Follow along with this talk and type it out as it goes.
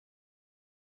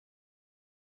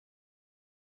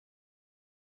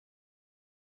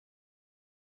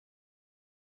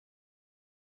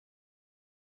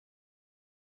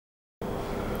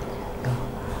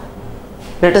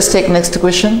Let us take next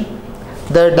question.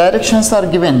 The directions are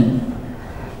given.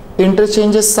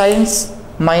 Interchanges signs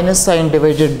minus sign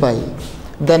divided by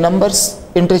the numbers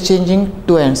interchanging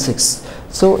 2 and 6.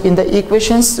 So in the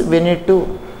equations we need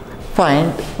to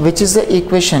find which is the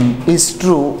equation is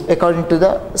true according to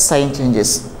the sign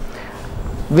changes.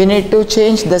 We need to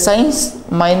change the signs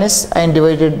minus and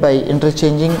divided by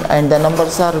interchanging, and the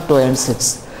numbers are 2 and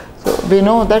 6. So we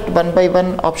know that one by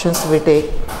one options we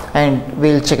take and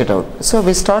we will check it out. So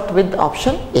we start with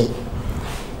option A.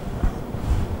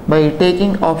 By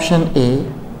taking option A,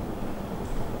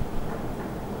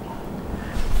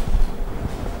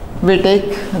 we take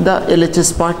the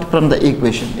LHS part from the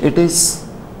equation. It is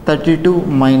 32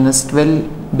 minus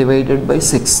 12 divided by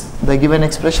 6. The given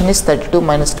expression is 32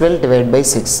 minus 12 divided by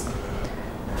 6.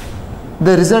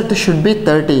 The result should be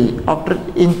 30 after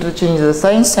interchanging the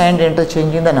signs and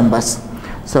interchanging the numbers.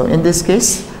 So in this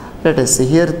case, let us see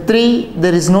here 3,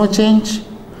 there is no change.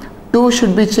 2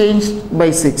 should be changed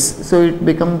by 6, so it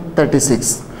becomes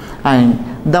 36, and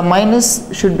the minus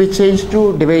should be changed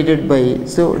to divided by,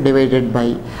 so divided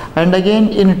by, and again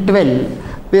in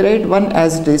 12 we write 1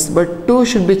 as it is, but 2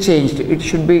 should be changed, it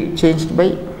should be changed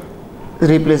by,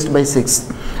 replaced by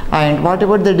 6, and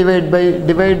whatever the divide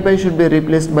by should be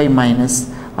replaced by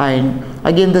minus, and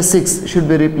again the 6 should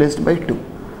be replaced by 2.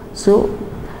 So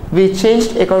we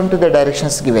changed according to the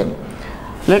directions given.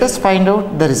 Let us find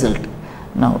out the result.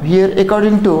 Now here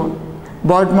according to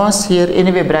BODMAS, here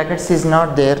anyway brackets is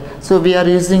not there, so we are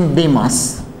using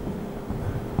DMAS.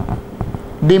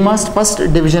 DMAS first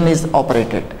division is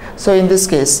operated. So in this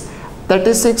case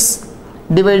 36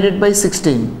 divided by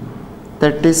 16,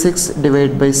 36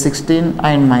 divided by 16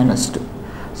 and minus 2.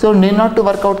 So need not to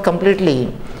work out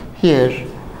completely here.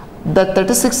 The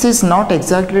 36 is not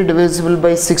exactly divisible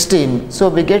by 16, so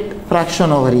we get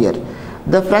fraction over here.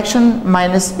 The fraction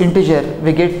minus integer,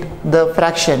 we get the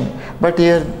fraction, but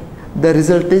here the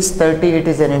result is 30, it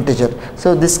is an integer.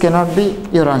 So this cannot be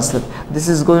your answer. This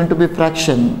is going to be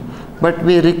fraction, but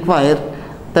we require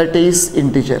 30 is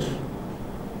integer.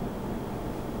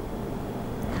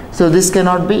 So this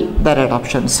cannot be the right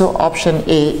option. So option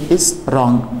A is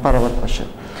wrong for our question.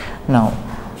 Now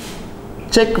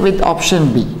check with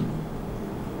option B.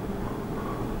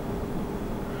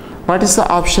 What is the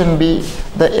option B?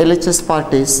 The LHS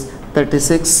part is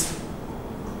 36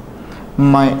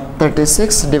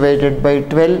 divided by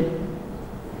 12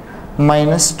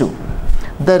 minus 2.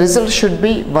 The result should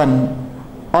be 1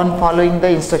 on following the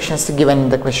instructions given in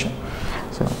the question.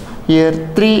 So here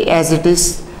 3 as it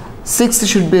is, 6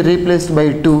 should be replaced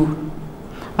by 2,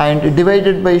 and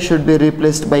divided by should be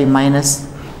replaced by minus,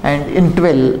 and in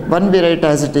 12 1 we write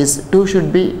as it is, 2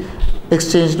 should be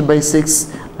exchanged by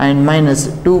 6 and minus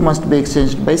 2 must be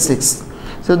exchanged by 6.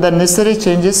 So the necessary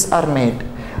changes are made.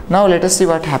 Now let us see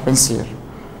what happens here.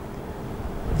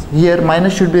 Here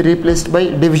minus should be replaced by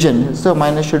division, so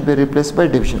minus should be replaced by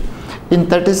division. In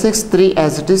 36 3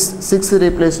 as it is, 6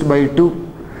 replaced by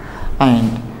 2,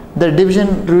 and the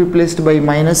division replaced by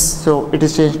minus, so it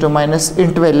is changed to minus.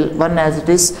 In 12 1 as it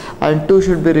is, and 2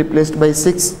 should be replaced by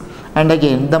 6, and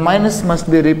again the minus must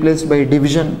be replaced by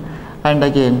division, and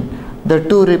again the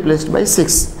 2 replaced by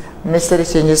 6. Necessary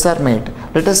changes are made.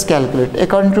 Let us calculate.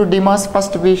 According to DMAS,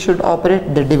 first we should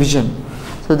operate the division.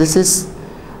 So this is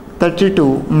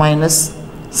 32 minus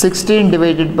 16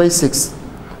 divided by 6.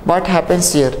 What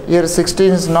happens here? Here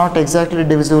 16 is not exactly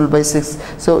divisible by 6.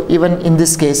 So even in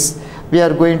this case we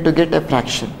are going to get a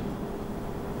fraction.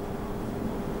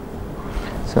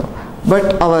 So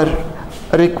but our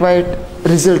required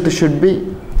result should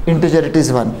be integer, it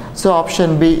is 1. So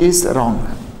option B is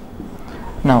wrong.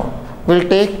 Now we'll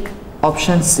take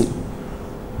option C.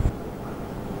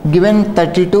 Given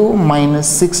 32 minus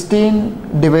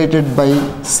 16 divided by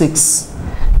 6,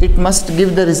 it must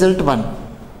give the result 1.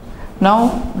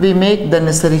 Now we make the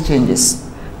necessary changes.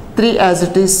 3 as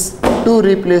it is, 2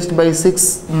 replaced by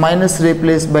 6, minus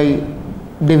replaced by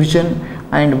division,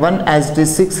 and 1 as it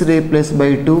is, 6 replaced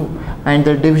by 2, and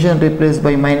the division replaced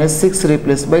by minus, 6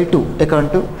 replaced by 2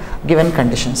 according to given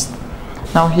conditions.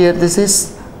 Now here this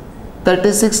is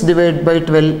 36 divided by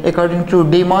 12. According to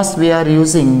DMAS we are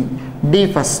using D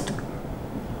first,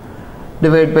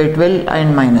 divided by 12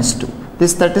 and minus 2.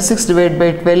 This 36 divided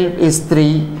by 12 is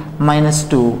 3 minus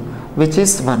 2, which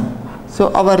is 1.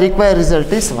 So our required result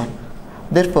is 1.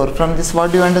 Therefore from this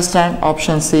what do you understand?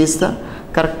 Option C is the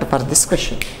correct for this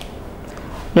question.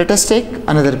 Let us take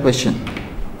another question.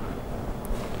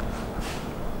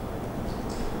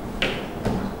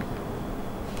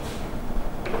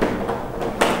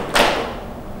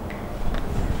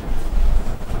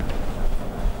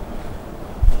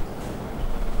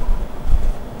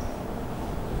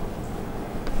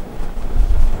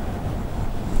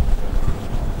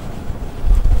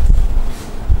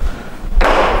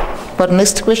 For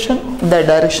next question, the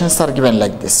directions are given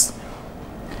like this.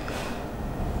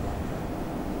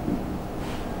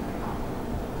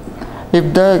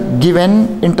 If the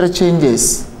given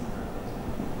interchanges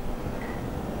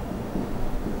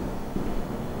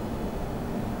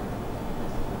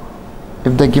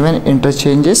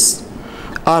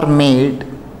are made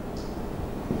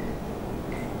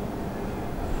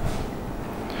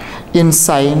in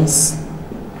signs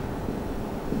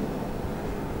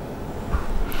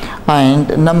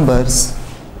and numbers,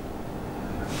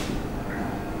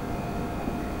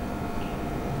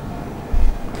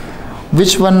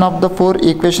 which one of the four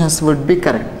equations would be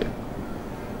correct?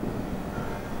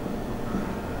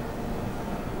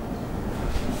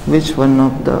 Which one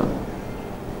of the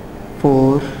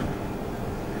four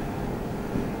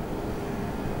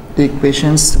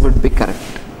equations would be correct?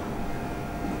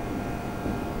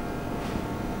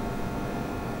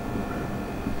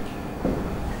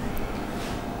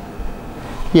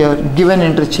 Here given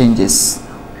interchanges.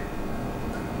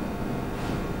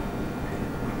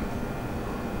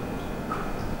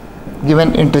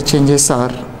 Given interchanges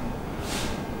are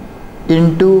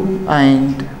into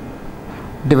and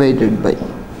divided by,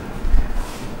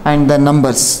 and the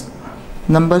numbers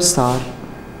are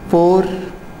 4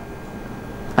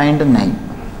 and 9.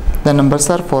 The numbers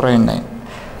are 4 and 9,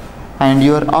 and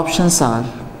your options are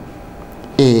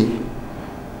A,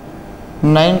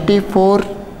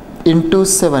 94 into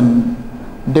 7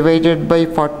 divided by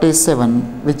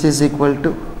 47, which is equal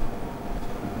to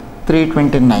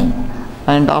 329,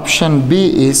 and option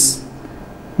B is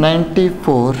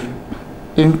 94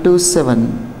 into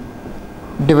 7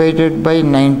 divided by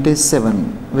 97,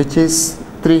 which is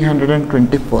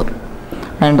 324,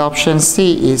 and option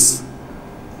C is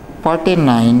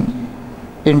 49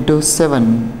 into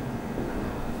 7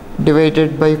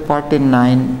 divided by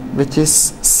 49, which is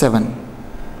 7,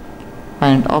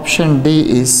 and option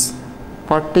D is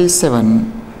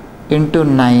 47 into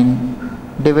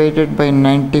 9 divided by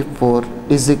 94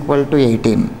 is equal to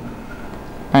 18,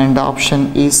 and the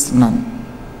option is none.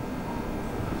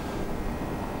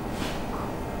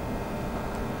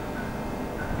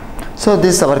 So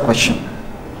this is our question.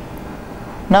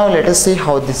 Now let us see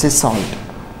how this is solved.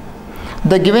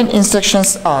 The given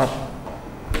instructions are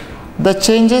the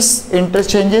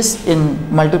interchanges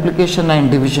in multiplication and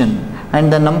division,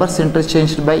 and the numbers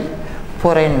interchanged by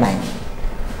 4 and 9.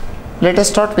 Let us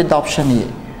start with option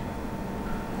A.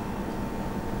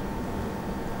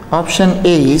 Option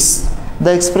A is,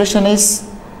 the expression is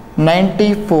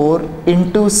 94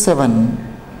 into 7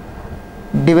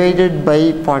 divided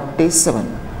by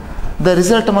 47. The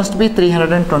result must be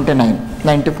 329.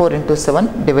 94 into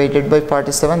 7 divided by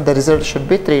 47, the result should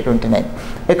be 329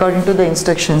 according to the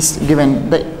instructions given,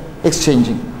 the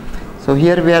exchanging. So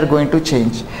here we are going to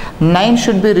change. 9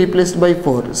 should be replaced by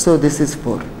 4, so this is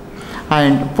 4,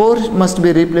 and 4 must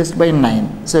be replaced by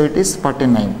 9, so it is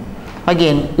 49.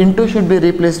 Again, into should be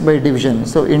replaced by division,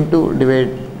 so into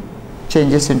divide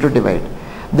changes into divide.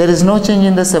 There is no change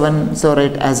in the 7, so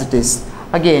write as it is.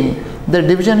 Again, the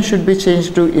division should be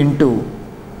changed to into,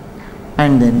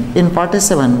 and then in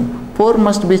 47 4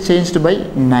 must be changed by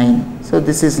 9, so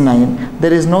this is 9.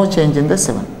 There is no change in the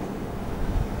 7.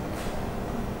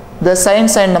 The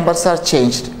signs and numbers are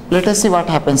changed. Let us see what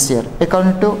happens here.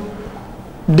 According to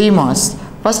DMOS,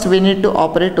 first we need to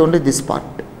operate only this part.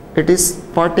 It is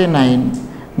 49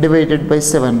 divided by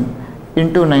 7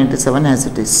 into 97 as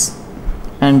it is,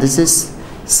 and this is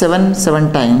 7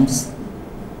 times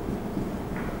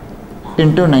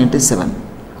into 97.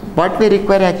 What we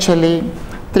require actually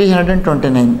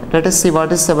 329. Let us see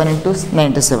what is 7 into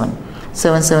 97.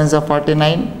 7 sevens are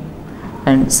 49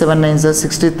 and 7 nines are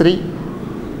 63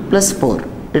 plus 4.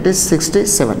 It is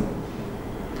 67.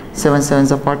 7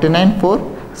 sevens are 49,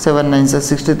 4, 7 nines are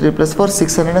 63 plus 4,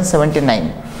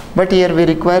 679. But here we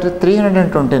require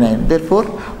 329. Therefore,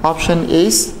 option A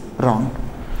is wrong.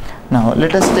 Now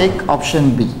let us take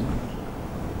option B.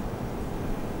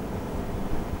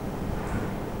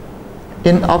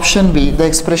 In option B, the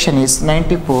expression is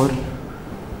 94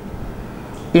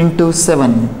 into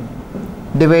 7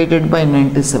 divided by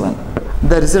 97.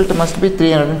 The result must be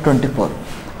 324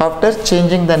 after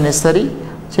changing the necessary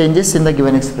changes in the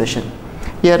given expression.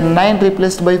 Here 9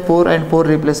 replaced by 4 and 4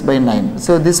 replaced by 9.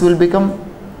 So this will become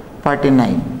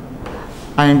 49,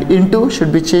 and into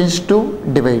should be changed to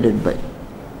divided by,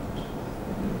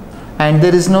 and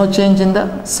there is no change in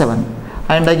the 7,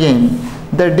 and again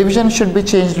the division should be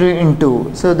changed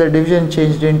into, so the division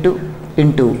changed into.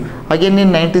 Again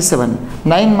in 97,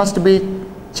 9 must be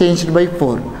changed by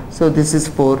 4, so this is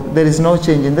 4. There is no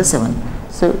change in the 7,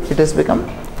 so it has become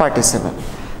 47.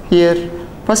 Here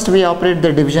First we operate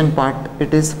the division part.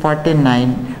 It is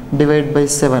 49 divided by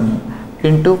 7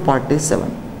 into 47.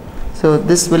 So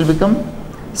this will become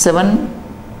 7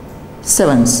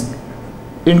 sevens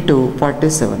into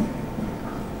 47.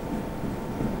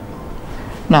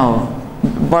 Now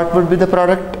what would be the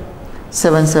product?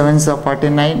 7 sevens are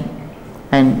 49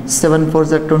 and 7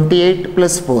 fours are 28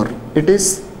 plus 4. It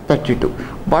is 32.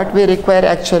 What we require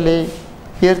actually,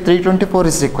 here 324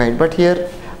 is required, but here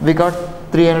we got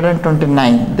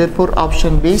 329. Therefore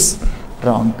option B is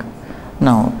wrong.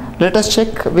 Now let us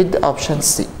check with option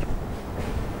C.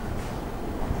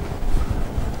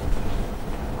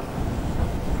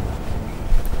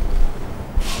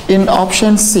 In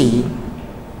option C,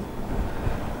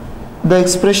 the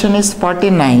expression is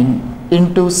 49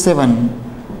 into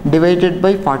 7 divided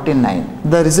by 49.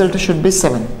 The result should be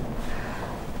 7.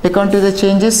 According to the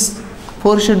changes,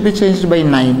 4 should be changed by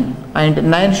 9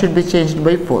 and 9 should be changed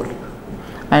by 4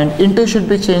 and into should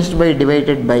be changed by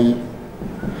divided by.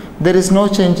 There is no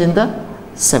change in the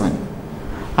 7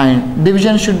 and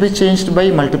division should be changed by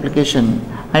multiplication,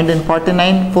 and in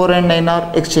 49 4 and 9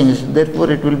 are exchanged, therefore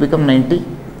it will become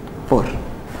 94.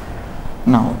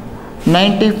 Now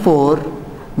 94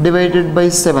 divided by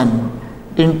 7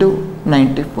 into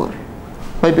 94.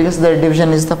 Why? Because the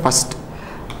division is the first.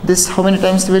 This how many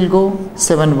times will go?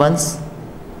 7 once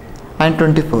and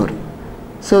 24.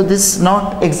 So this is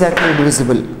not exactly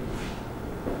divisible.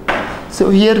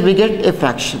 So here we get a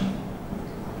fraction.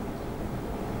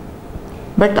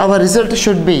 But our result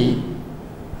should be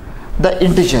the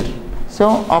integer. So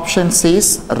option C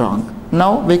is wrong.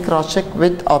 Now we cross check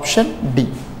with option D.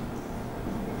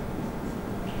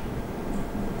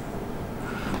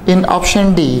 In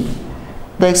option D,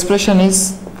 the expression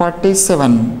is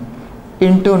 47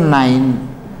 into 9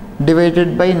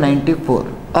 divided by 94.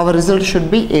 Our result should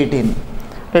be 18.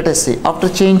 Let us see. After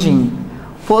changing,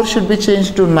 4 should be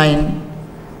changed to 9.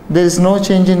 There is no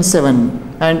change in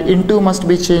 7 and into must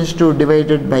be changed to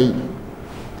divided by.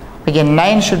 Again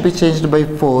 9 should be changed by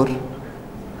 4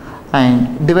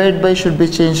 and divide by should be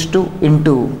changed to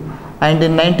into, and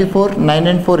in 94 9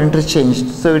 and 4 interchanged,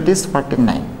 so it is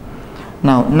 49.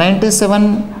 Now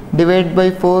 97 divided by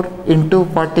 4 into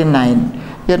 49.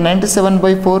 Here 97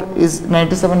 by 4 is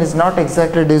 97 is not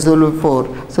exactly divisible by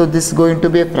 4, so this is going to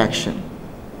be a fraction.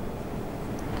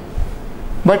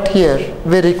 But here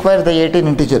we require the 18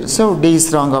 integer, so D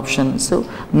is wrong option. So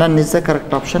none is the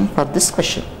correct option for this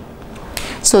question.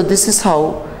 So this is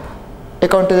how,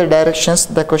 according to the directions,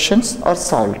 the questions are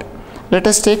solved. Let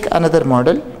us take another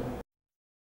model.